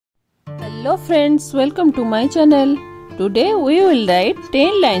Hello friends, welcome to my channel. Today we will write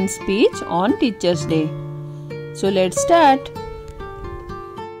 10-line speech on Teachers' Day. So let's start.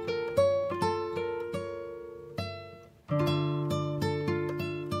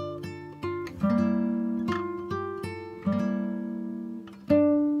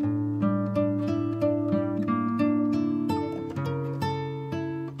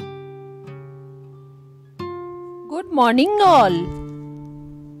 Good morning all.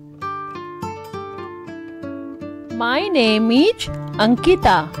 My name is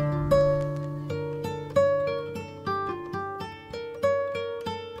Ankita.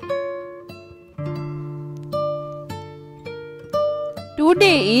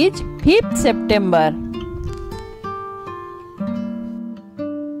 Today is 5th September.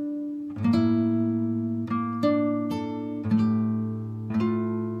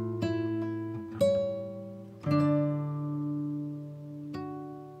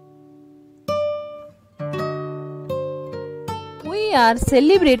 We are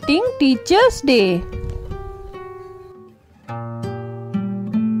celebrating Teachers' Day.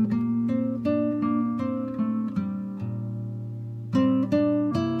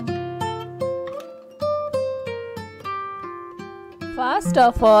 First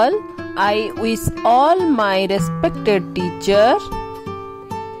of all, I wish all my respected teachers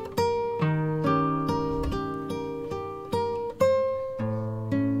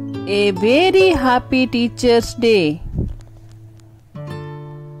a very happy Teachers' Day.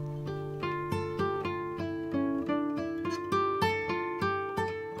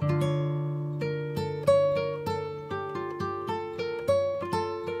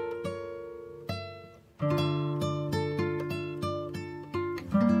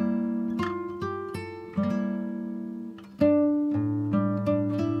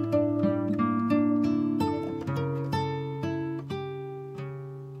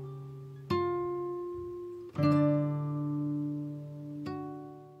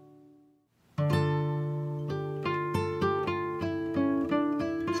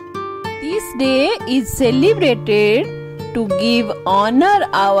 This day is celebrated to give honor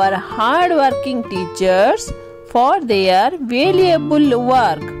our hard-working teachers for their valuable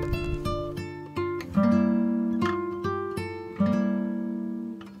work.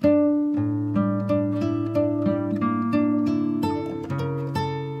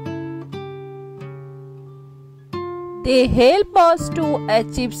 They help us to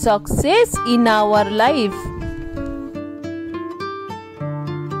achieve success in our life.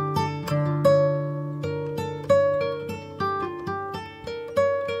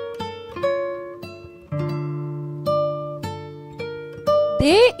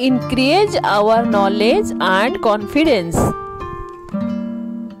 They increase our knowledge and confidence.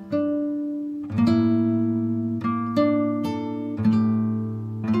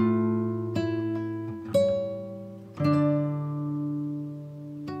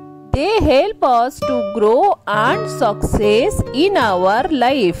 They help us to grow and success in our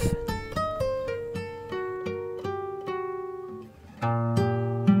life.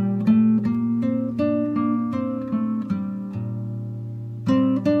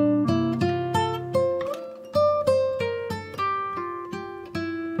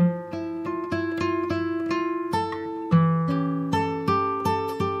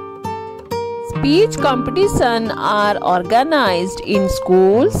 Speech competitions are organized in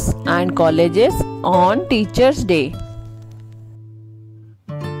schools and colleges on Teachers' Day.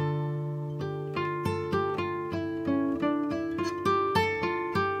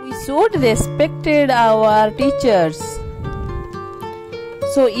 We should respect our teachers.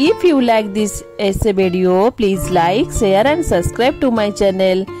 So if you like this essay video, please like, share and subscribe to my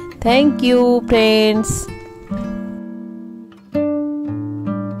channel. Thank you friends.